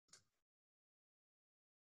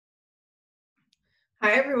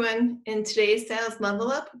Hi everyone. In today's sales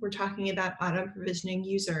level up, we're talking about auto provisioning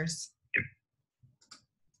users.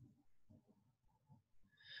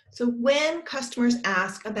 So when customers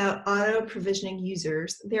ask about auto provisioning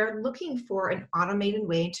users, they're looking for an automated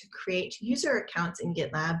way to create user accounts in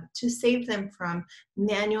GitLab to save them from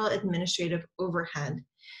manual administrative overhead.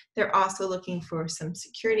 They're also looking for some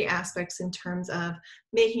security aspects in terms of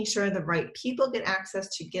making sure the right people get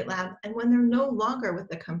access to GitLab, and when they're no longer with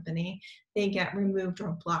the company, they get removed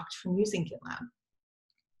or blocked from using GitLab.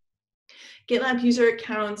 GitLab user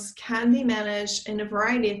accounts can be managed in a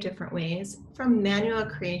variety of different ways, from manual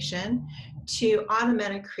creation to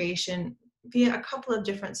automatic creation via a couple of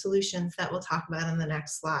different solutions that we'll talk about in the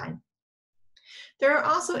next slide. There are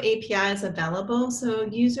also APIs available, so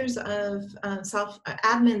users of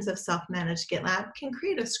admins of self-managed GitLab can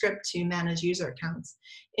create a script to manage user accounts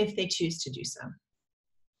if they choose to do so.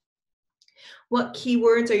 What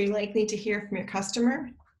keywords are you likely to hear from your customer?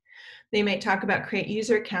 They might talk about create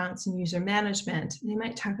user accounts and user management. They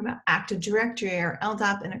might talk about Active Directory or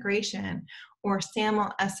LDAP integration or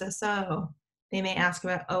SAML SSO. They may ask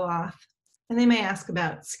about OAuth, and they may ask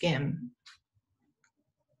about SCIM.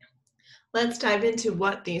 Let's dive into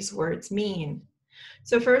what these words mean.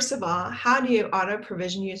 So first of all, how do you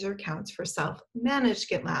auto-provision user accounts for self-managed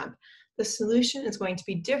GitLab? The solution is going to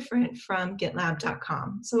be different from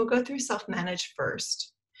GitLab.com. So we'll go through self-managed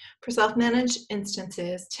first. For self-managed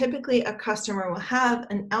instances, typically a customer will have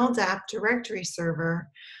an LDAP directory server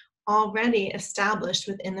already established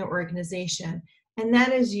within the organization, and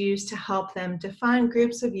that is used to help them define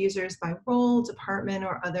groups of users by role, department,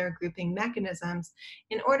 or other grouping mechanisms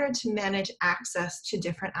in order to manage access to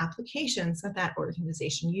different applications that that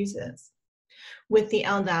organization uses. With the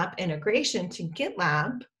LDAP integration to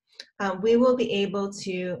GitLab, we will be able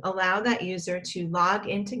to allow that user to log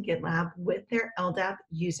into GitLab with their LDAP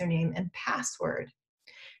username and password.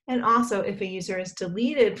 And also, if a user is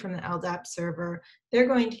deleted from the LDAP server, they're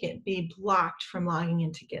going to be blocked from logging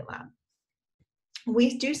into GitLab.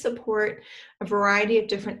 We do support a variety of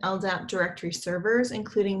different LDAP directory servers,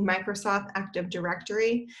 including Microsoft Active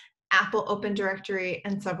Directory, Apple Open Directory,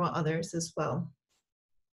 and several others as well.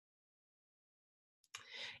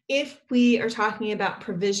 If we are talking about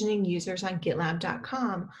provisioning users on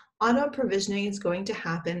GitLab.com, auto provisioning is going to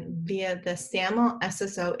happen via the SAML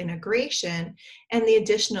SSO integration and the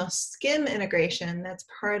additional SCIM integration that's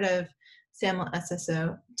part of SAML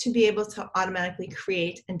SSO to be able to automatically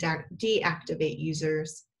create and deactivate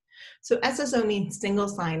users. So SSO means single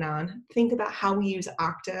sign-on. Think about how we use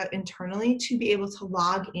Okta internally to be able to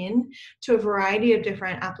log in to a variety of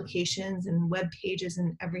different applications and web pages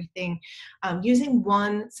and everything using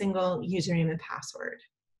one single username and password.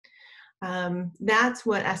 That's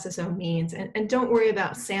what SSO means. And don't worry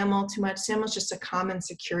about SAML too much. SAML is just a common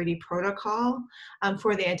security protocol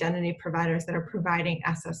for the identity providers that are providing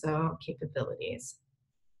SSO capabilities.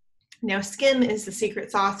 Now, SCIM is the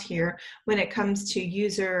secret sauce here when it comes to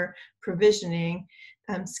user provisioning.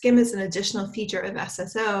 SCIM is an additional feature of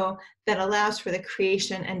SSO that allows for the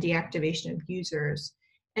creation and deactivation of users.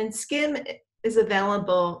 And SCIM is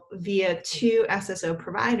available via two SSO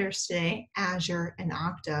providers today, Azure and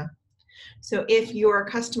Okta. So if your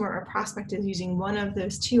customer or prospect is using one of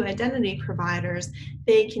those two identity providers,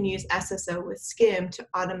 they can use SSO with SCIM to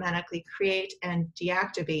automatically create and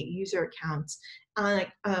deactivate user accounts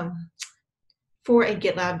for a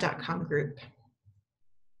GitLab.com group.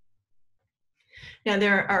 Now,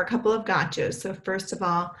 there are a couple of gotchas. So first of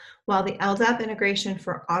all, while the LDAP integration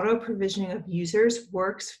for auto provisioning of users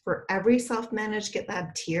works for every self-managed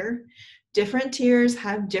GitLab tier, different tiers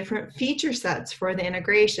have different feature sets for the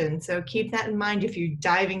integration. So keep that in mind if you're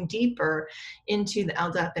diving deeper into the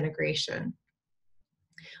LDAP integration.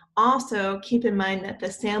 Also, keep in mind that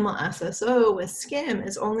the SAML SSO with SCIM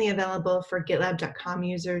is only available for GitLab.com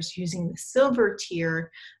users using the silver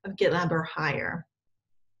tier of GitLab or higher.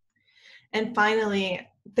 And finally,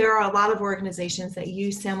 there are a lot of organizations that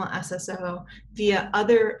use SAML SSO via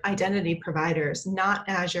other identity providers, not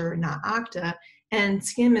Azure, not Okta, and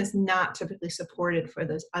SCIM is not typically supported for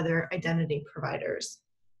those other identity providers.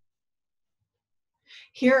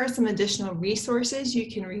 Here are some additional resources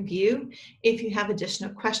you can review if you have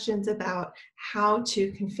additional questions about how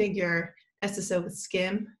to configure SSO with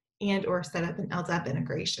SCIM and or set up an LDAP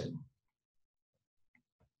integration.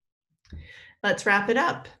 Let's wrap it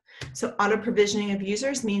up. So auto provisioning of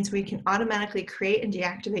users means we can automatically create and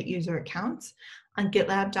deactivate user accounts. On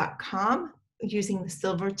GitLab.com, using the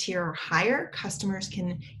silver tier or higher, customers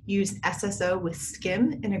can use SSO with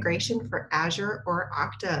SCIM integration for Azure or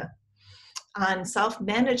Okta. On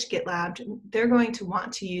self-managed GitLab, they're going to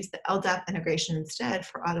want to use the LDAP integration instead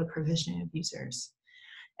for auto provisioning of users.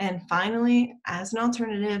 And finally, as an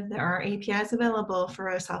alternative, there are APIs available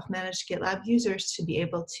for self-managed GitLab users to be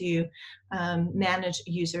able to manage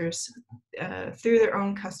users through their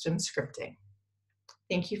own custom scripting.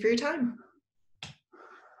 Thank you for your time.